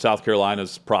for them. South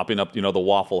Carolina's propping up, the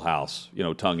Waffle House,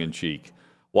 tongue in cheek.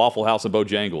 Waffle House and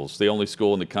Bojangles, the only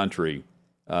school in the country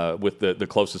with the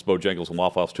closest Bojangles and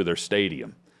Waffle House to their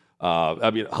stadium.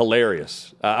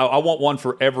 Hilarious. I want one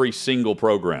for every single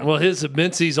program. Well, his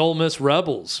Mintzy's Ole Miss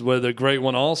Rebels with a great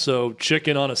one also,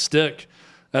 chicken on a stick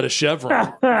at a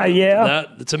Chevron. Yeah.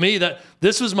 To me,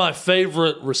 this was my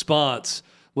favorite response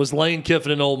was Lane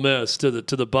Kiffin and Ole Miss to the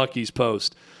Buc-ee's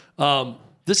post.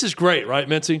 This is great, right,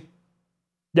 Mintzy?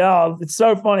 No, it's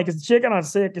so funny because the chicken on a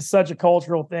stick is such a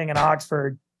cultural thing in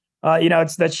Oxford.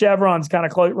 It's that Chevron's kind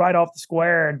of right off the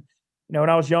square. And, when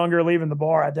I was younger, leaving the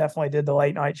bar, I definitely did the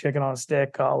late night chicken on a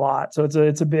stick a lot. So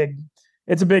it's a big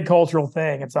cultural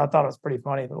thing. And so I thought it was pretty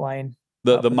funny that Lane.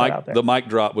 The mic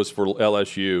drop was for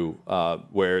LSU,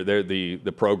 where they're the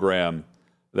program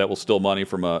that will steal money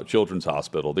from a children's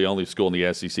hospital, the only school in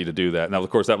the SEC to do that. Now, of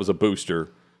course, that was a booster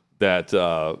that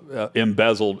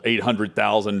embezzled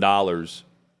 $800,000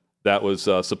 that was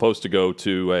supposed to go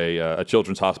to a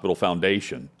children's hospital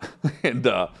foundation. And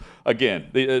again,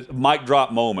 the mic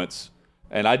drop moments.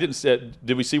 And I didn't say,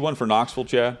 did we see one for Knoxville,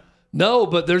 Chad? No,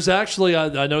 but there's actually,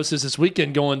 I noticed this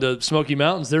weekend going to Smoky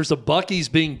Mountains, there's a Buc-ee's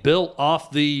being built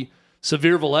off the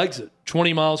Sevierville exit,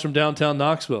 20 miles from downtown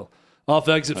Knoxville, off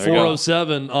exit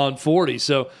 407 on 40.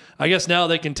 So I guess now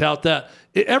they can tout that.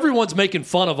 Everyone's making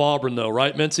fun of Auburn, though,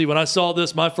 right, Mintzy? When I saw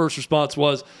this, my first response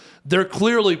was they're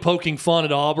clearly poking fun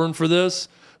at Auburn for this,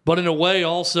 but in a way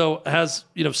also has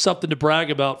something to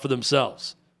brag about for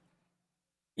themselves.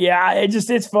 Yeah,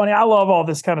 it's funny. I love all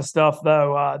this kind of stuff,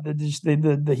 though.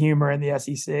 The humor in the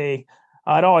SEC, it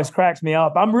always cracks me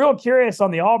up. I'm real curious on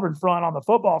the Auburn front, on the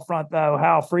football front, though,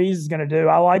 how Freeze is going to do.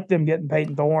 I like them getting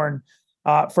Peyton Thorne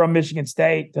from Michigan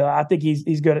State. I think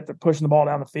he's good at pushing the ball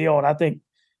down the field. I think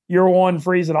year one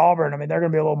Freeze at Auburn. I mean, they're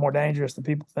going to be a little more dangerous than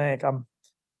people think.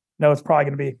 It's probably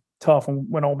going to be tough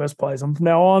when Ole Miss plays them from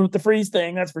now on with the Freeze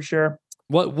thing. That's for sure.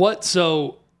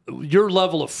 So your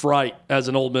level of fright as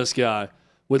an Ole Miss guy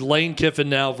with Lane Kiffin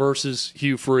now versus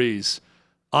Hugh Freeze,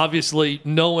 obviously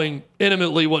knowing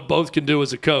intimately what both can do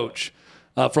as a coach,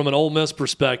 from an Ole Miss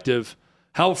perspective,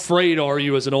 how afraid are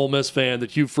you as an Ole Miss fan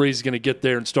that Hugh Freeze is going to get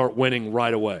there and start winning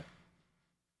right away?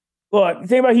 Look, the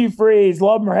thing about Hugh Freeze,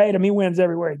 love him or hate him, he wins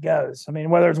everywhere he goes. I mean,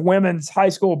 whether it's women's high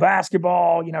school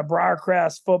basketball,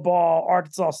 Briarcrest football,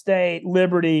 Arkansas State,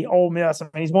 Liberty, Ole Miss, I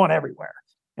mean, he's won everywhere.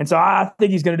 And so I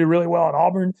think he's going to do really well at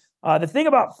Auburn. The thing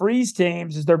about Freeze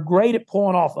teams is they're great at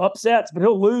pulling off upsets, but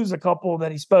he'll lose a couple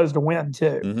that he's supposed to win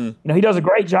too. Mm-hmm. He does a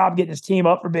great job getting his team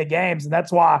up for big games, and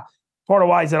that's why part of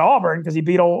why he's at Auburn, because he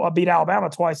beat Alabama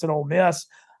twice at Ole Miss.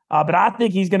 But I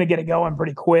think he's going to get it going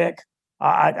pretty quick.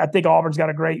 I think Auburn's got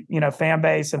a great fan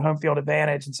base and home field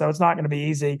advantage, and so it's not going to be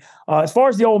easy. As far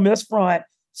as the Ole Miss front,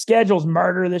 schedule's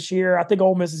murder this year. I think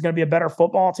Ole Miss is going to be a better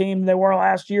football team than they were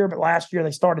last year, but last year they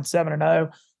started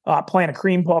 7-0. Playing a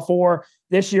cream puff for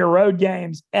this year, road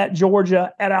games at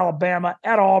Georgia, at Alabama,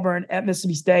 at Auburn, at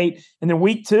Mississippi State, and then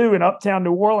week 2 in Uptown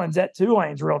New Orleans at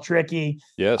Tulane's real tricky.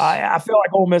 Yes, I feel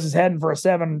like Ole Miss is heading for a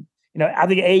 7. I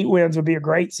think 8 wins would be a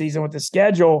great season with the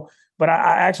schedule, but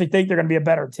I actually think they're going to be a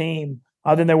better team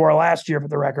than they were last year.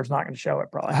 But the record's not going to show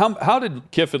it probably. How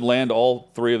did Kiffin land all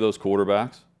 3 of those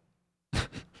quarterbacks?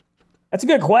 That's a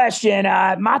good question.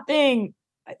 My thing,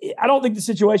 I don't think the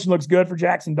situation looks good for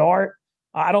Jackson Dart.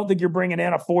 I don't think you're bringing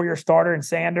in a 4-year starter in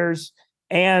Sanders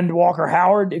and Walker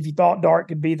Howard if you thought Dart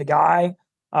could be the guy.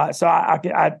 So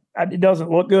it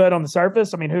doesn't look good on the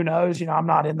surface. I mean, who knows? I'm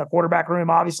not in the quarterback room,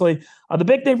 obviously. The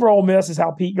big thing for Ole Miss is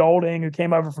how Pete Golding, who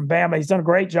came over from Bama, he's done a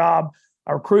great job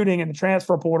recruiting in the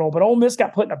transfer portal. But Ole Miss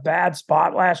got put in a bad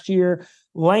spot last year.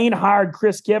 Lane hired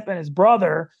Chris Kiffin, his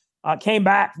brother, came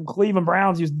back from Cleveland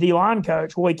Browns. He was the D-line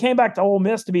coach. Well, he came back to Ole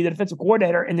Miss to be the defensive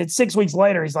coordinator, and then 6 weeks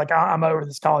later, he's like, I'm over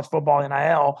this college football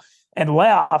NIL, and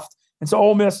left. And so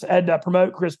Ole Miss had to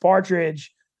promote Chris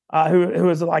Partridge, who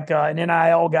is like an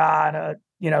NIL guy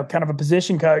and kind of a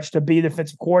position coach, to be the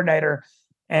defensive coordinator.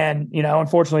 And,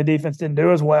 unfortunately, defense didn't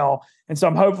do as well. And so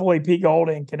hopefully Pete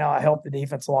Golding can help the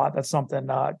defense a lot. That's something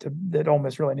that Ole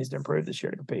Miss really needs to improve this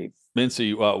year to compete.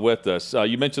 Mintzy with us.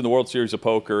 You mentioned the World Series of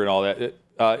Poker and all that.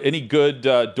 Any good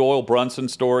Doyle Brunson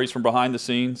stories from behind the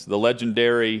scenes? The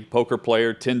legendary poker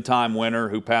player, 10-time winner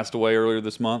who passed away earlier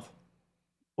this month?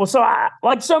 Well, so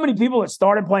like so many people that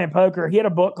started playing poker, he had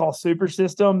a book called Super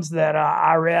Systems that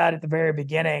I read at the very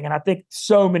beginning. And I think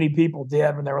so many people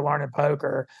did when they were learning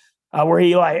poker, where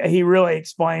he really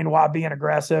explained why being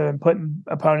aggressive and putting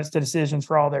opponents to decisions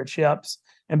for all their chips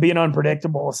and being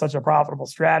unpredictable is such a profitable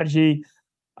strategy.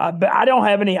 But I don't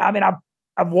have any. I mean,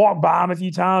 I've walked by him a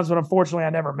few times, but unfortunately I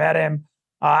never met him.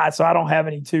 So I don't have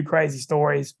any too crazy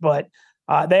stories, but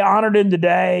they honored him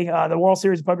today. The World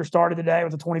Series of Poker started today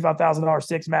with a $25,000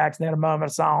 six max. And they had a moment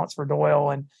of silence for Doyle.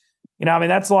 And,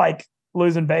 that's like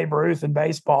losing Babe Ruth in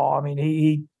baseball. I mean,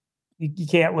 he you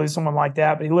can't lose someone like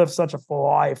that. But he lived such a full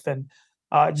life, and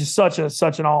just such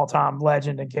an all-time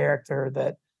legend and character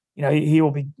that he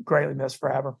will be greatly missed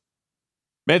forever.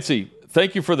 Mintzy,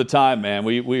 thank you for the time, man.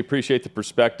 We appreciate the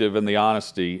perspective and the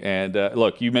honesty. And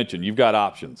look, you mentioned you've got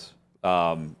options,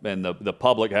 and the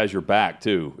public has your back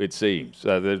too. It seems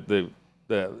the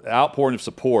outpouring of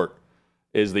support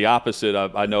is the opposite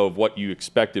of, I know, of what you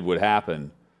expected would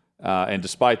happen. And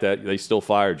despite that, they still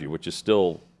fired you, which is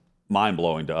still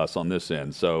mind-blowing to us on this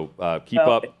end. So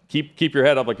keep your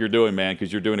head up like you're doing, man,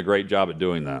 because you're doing a great job at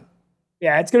doing that.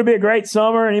 Yeah, it's going to be a great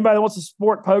summer. Anybody that wants to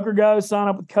support Poker Go, sign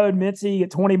up with code Mintzy, get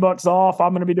 $20 off.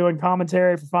 I'm going to be doing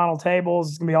commentary for Final Tables.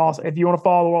 It's going to be awesome. If you want to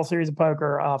follow the World Series of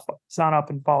Poker, sign up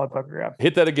and follow Poker Go.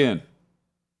 Hit that again.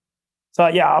 So,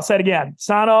 yeah, I'll say it again.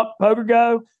 Sign up, Poker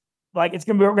Go. We're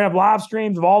going to have live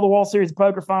streams of all the World Series of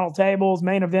Poker Final Tables,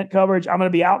 main event coverage. I'm going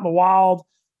to be out in the wild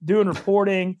doing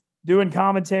reporting, doing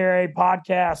commentary,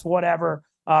 podcasts, whatever.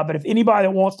 But if anybody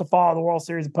that wants to follow the World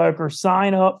Series of Poker,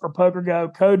 sign up for Poker Go,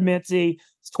 code Mintzy.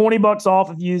 It's $20 off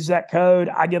if you use that code.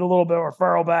 I get a little bit of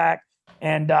referral back,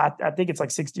 and I think it's like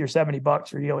 $60 or $70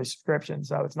 for yearly subscription,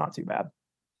 so it's not too bad.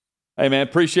 Hey, man,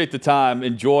 appreciate the time.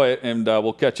 Enjoy it, and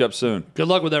we'll catch up soon. Good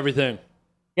luck with everything.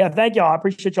 Yeah, thank y'all. I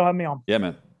appreciate y'all having me on. Yeah,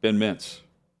 man. Ben Mintz,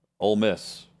 Ole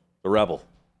Miss, the Rebel.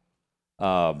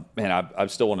 Man, I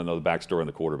still want to know the backstory on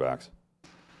the quarterbacks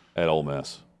at Ole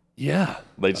Miss. Yeah.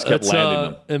 They just kept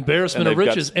landing them. Embarrassment of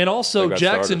riches. And also,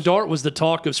 Jackson Dart was the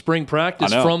talk of spring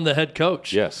practice from the head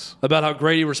coach. Yes. About how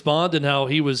great he responded and how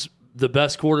he was the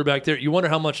best quarterback there. You wonder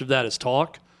how much of that is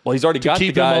talk. Well, he's already got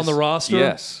the guys. To keep him on the roster.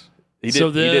 Yes. He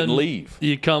didn't leave.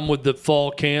 You come with the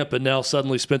fall camp, and now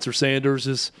suddenly Spencer Sanders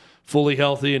is fully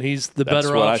healthy, and he's the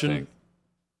better option. I think.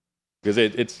 Because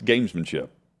it's gamesmanship.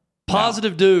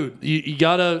 Positive dude. You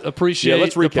got to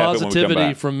appreciate the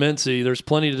positivity from Mintzy. There's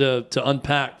plenty to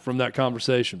unpack from that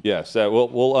conversation. Yes,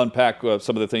 we'll unpack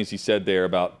some of the things he said there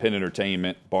about Penn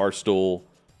Entertainment, Barstool,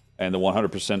 and the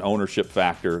 100% ownership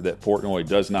factor that Portnoy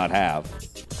does not have,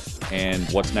 and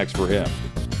what's next for him.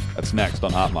 That's next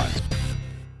on Hot Mics.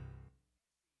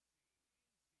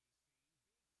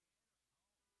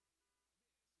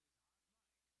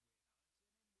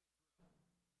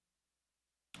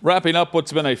 Wrapping up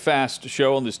what's been a fast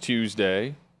show on this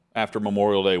Tuesday after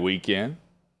Memorial Day weekend.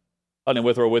 Hutton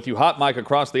Withrow with you. Hot Mic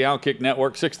across the Outkick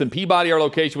Network. 6th and Peabody, our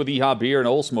location with EHA Beer and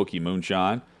Old Smoky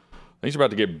Moonshine. Things are about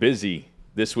to get busy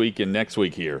this week and next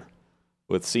week here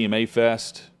with CMA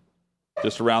Fest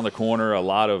just around the corner. A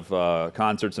lot of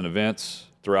concerts and events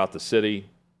throughout the city.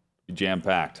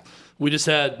 Jam-packed. We just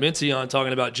had Mintzy on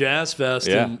talking about Jazz Fest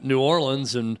in New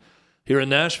Orleans, and here in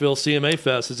Nashville, CMA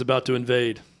Fest is about to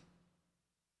invade.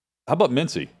 How about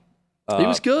Mintzy? He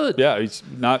was good. Yeah, he's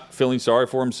not feeling sorry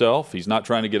for himself. He's not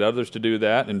trying to get others to do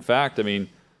that. In fact, I mean,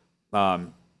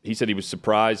 he said he was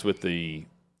surprised with the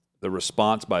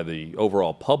response by the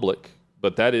overall public,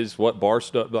 but that is what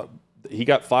Barstool – he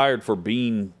got fired for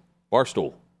being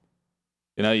Barstool.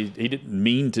 You know, he didn't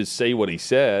mean to say what he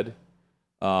said.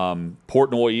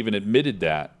 Portnoy even admitted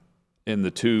that in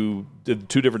the two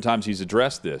different times he's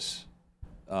addressed this,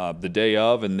 the day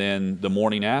of and then the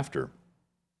morning after.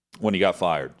 When he got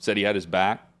fired, said he had his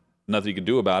back, nothing he could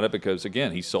do about it because,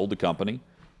 again, he sold the company,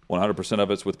 100%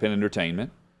 of it's with Penn Entertainment,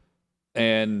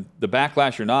 and the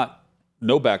backlash or not,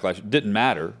 no backlash, didn't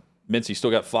matter. Mintzy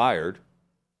still got fired,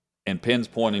 and Penn's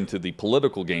pointing to the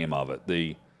political game of it,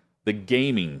 the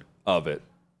gaming of it,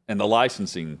 and the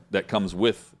licensing that comes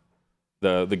with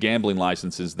the gambling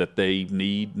licenses that they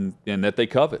need and that they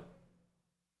covet.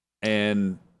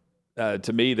 And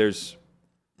to me, there's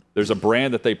a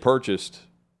brand that they purchased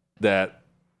that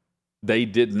they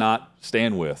did not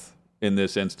stand with in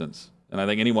this instance. And I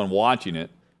think anyone watching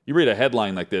it, you read a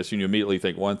headline like this and you immediately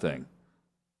think one thing.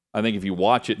 I think if you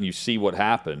watch it and you see what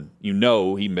happened, you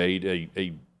know he made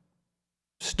a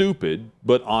stupid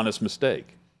but honest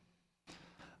mistake.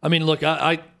 I mean, look,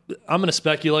 I'm going to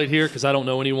speculate here because I don't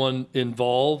know anyone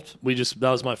involved.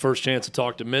 That was my first chance to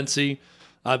talk to Mintzy.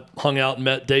 I've hung out and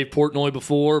met Dave Portnoy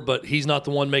before, but he's not the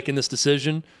one making this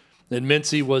decision. And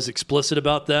Mintzy was explicit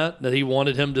about that he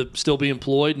wanted him to still be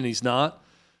employed, and he's not.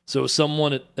 So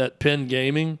someone at Penn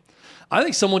Gaming, I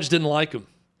think someone just didn't like him.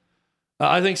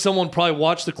 I think someone probably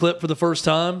watched the clip for the first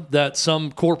time, that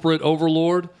some corporate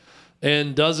overlord,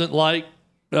 and doesn't like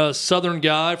a Southern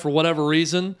guy for whatever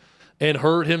reason, and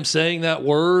heard him saying that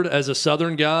word as a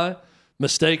Southern guy,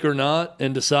 mistake or not,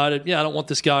 and decided, I don't want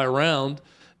this guy around.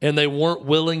 And they weren't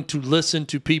willing to listen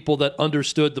to people that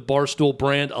understood the Barstool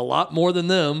brand a lot more than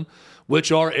them,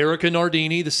 which are Erica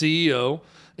Nardini, the CEO,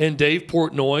 and Dave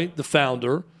Portnoy, the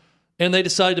founder. And they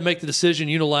decided to make the decision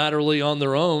unilaterally on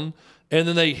their own and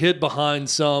then they hid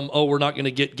behind we're not going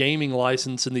to get gaming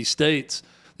license in these states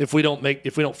if we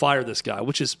don't fire this guy,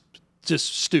 which is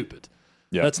just stupid.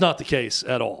 Yeah. That's not the case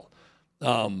at all.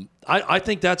 I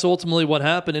think that's ultimately what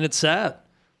happened, and it's sad.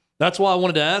 That's why I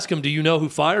wanted to ask him, do you know who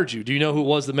fired you? Do you know who it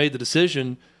was that made the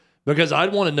decision? Because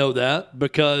I'd want to know that,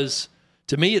 because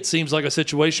to me it seems like a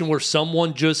situation where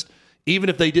someone just, even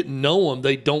if they didn't know him,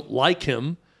 they don't like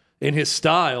him in his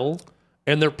style,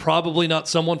 and they're probably not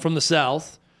someone from the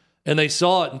South, and they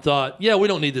saw it and thought, yeah, we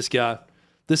don't need this guy.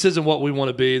 This isn't what we want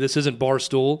to be. This isn't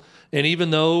Barstool. And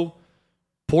even though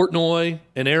Portnoy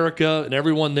and Erica and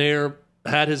everyone there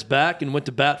had his back and went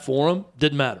to bat for him,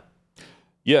 didn't matter.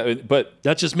 Yeah, but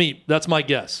that's just me. That's my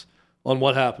guess on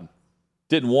what happened.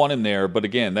 Didn't want him there, but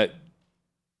again, that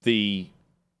the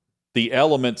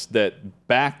elements that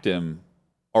backed him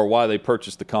are why they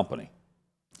purchased the company.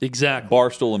 Exactly.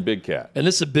 Barstool and Big Cat. And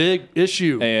this is a big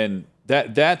issue. And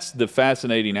that's the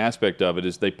fascinating aspect of it,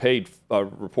 is they paid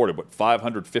reported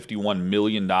 $551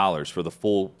 million for the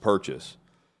full purchase.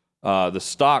 The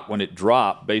stock, when it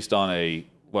dropped, based on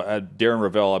Darren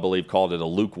Ravel, I believe, called it a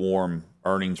lukewarm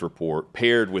earnings report,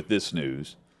 paired with this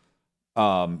news,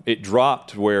 it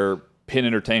dropped where Penn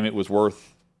Entertainment was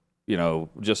worth,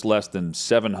 just less than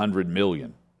 $700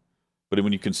 million. But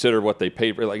when you consider what they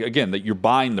paid for, like, again, that you're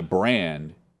buying the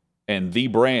brand, and the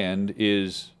brand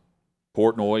is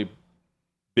Portnoy,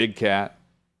 Big Cat,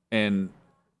 and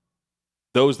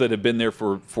those that have been there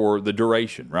for the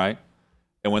duration, right?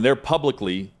 And when they're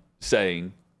publicly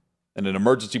saying in an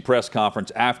emergency press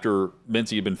conference after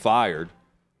Mintz had been fired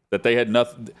that they had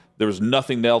nothing, there was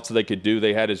nothing else they could do,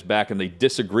 they had his back, and they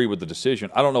disagree with the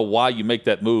decision. I don't know why you make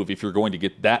that move if you're going to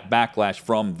get that backlash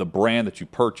from the brand that you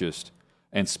purchased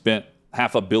and spent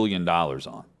 $500 million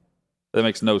on. That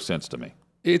makes no sense to me.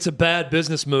 It's a bad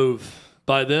business move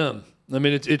by them. I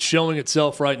mean, it's showing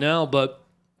itself right now, but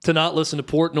to not listen to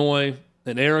Portnoy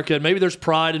and Erica, and maybe there's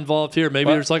pride involved here. Maybe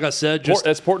there's, like I said, just...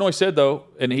 As Portnoy said, though,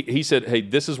 and he said, hey,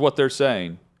 this is what they're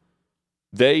saying.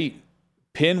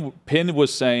 Penn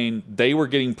was saying they were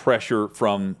getting pressure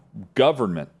from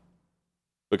government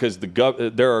because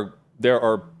there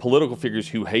are political figures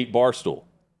who hate Barstool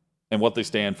and what they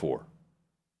stand for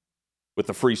with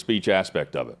the free speech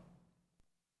aspect of it.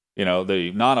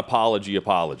 The non-apology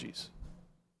apologies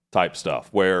type stuff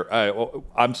where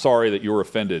I'm sorry that you're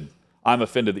offended. I'm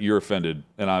offended that you're offended,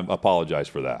 and I apologize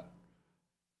for that.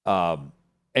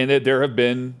 And there have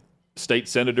been state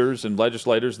senators and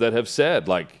legislators that have said,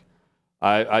 like,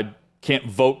 I can't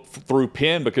vote through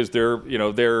Penn because they're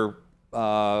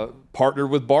partnered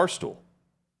with Barstool,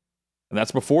 and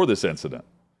that's before this incident.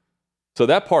 So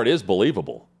that part is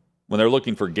believable when they're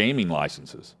looking for gaming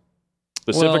licenses,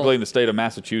 specifically in the state of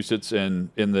Massachusetts and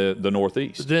in the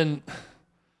Northeast. Then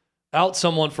out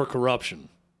someone for corruption.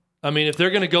 I mean, if they're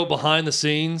going to go behind the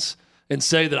scenes and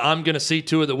say that I'm going to see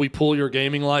to it that we pull your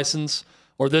gaming license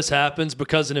or this happens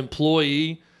because an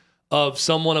employee of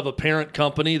someone of a parent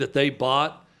company that they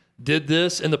bought did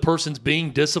this and the person's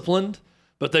being disciplined,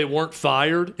 but they weren't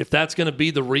fired, if that's going to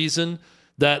be the reason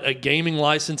that a gaming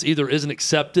license either isn't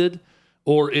accepted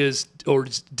or is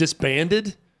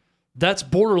disbanded, that's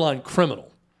borderline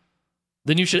criminal.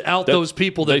 Then you should out those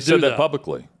people that do that. They said that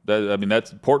publicly.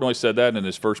 Portnoy said that in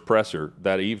his first presser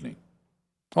that evening.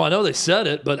 Oh, I know they said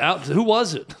it, but who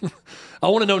was it? I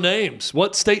want to know names.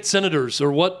 What state senators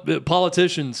or what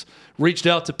politicians reached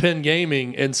out to Penn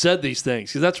Gaming and said these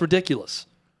things? Because that's ridiculous.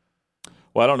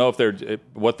 Well, I don't know if they're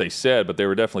what they said, but they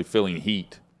were definitely feeling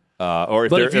heat. Or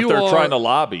if they're trying to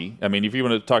lobby. I mean, if you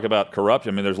want to talk about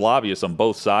corruption, I mean, there's lobbyists on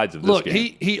both sides of this game.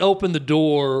 Look, he opened the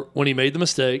door when he made the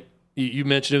mistake. You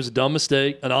mentioned it was a dumb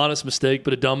mistake, an honest mistake,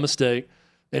 but a dumb mistake.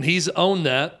 And he's owned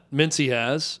that, Mintz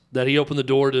has, that he opened the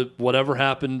door to whatever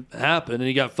happened, and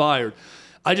he got fired.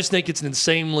 I just think it's an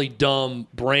insanely dumb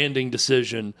branding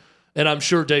decision, and I'm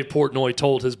sure Dave Portnoy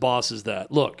told his bosses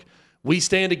that. Look, we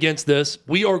stand against this.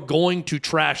 We are going to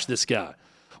trash this guy.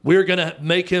 We're going to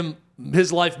make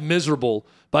his life miserable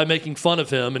by making fun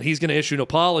of him, and he's going to issue an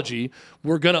apology.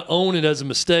 We're going to own it as a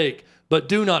mistake, but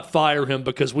do not fire him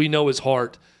because we know his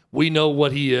heart. We know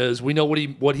what he is. We know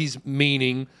what he's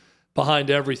meaning behind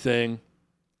everything.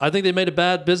 I think they made a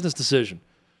bad business decision.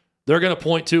 They're going to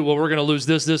point to, well, we're going to lose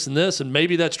this, this, and this, and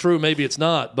maybe that's true, maybe it's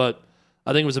not, but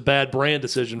I think it was a bad brand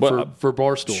decision for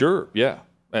Barstool. Sure, yeah.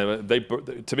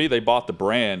 To me, they bought the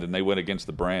brand, and they went against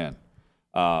the brand.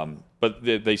 But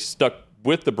they stuck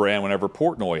with the brand whenever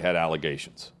Portnoy had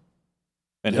allegations.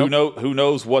 And who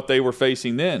knows what they were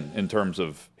facing then in terms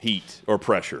of heat or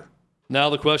pressure. Now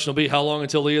the question will be how long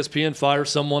until ESPN fires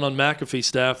someone on McAfee's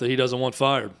staff that he doesn't want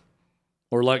fired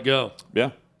or let go.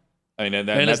 Yeah. I mean,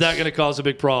 and is that going to cause a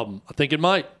big problem? I think it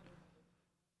might.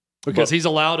 Because he's a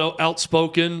loud,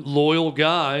 outspoken, loyal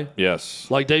guy. Yes.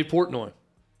 Like Dave Portnoy.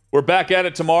 We're back at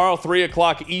it tomorrow, 3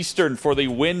 o'clock Eastern for the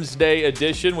Wednesday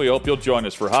edition. We hope you'll join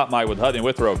us for Hot Mic with Hutton and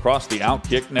Withrow across the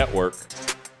Outkick Network.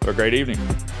 Have a great evening.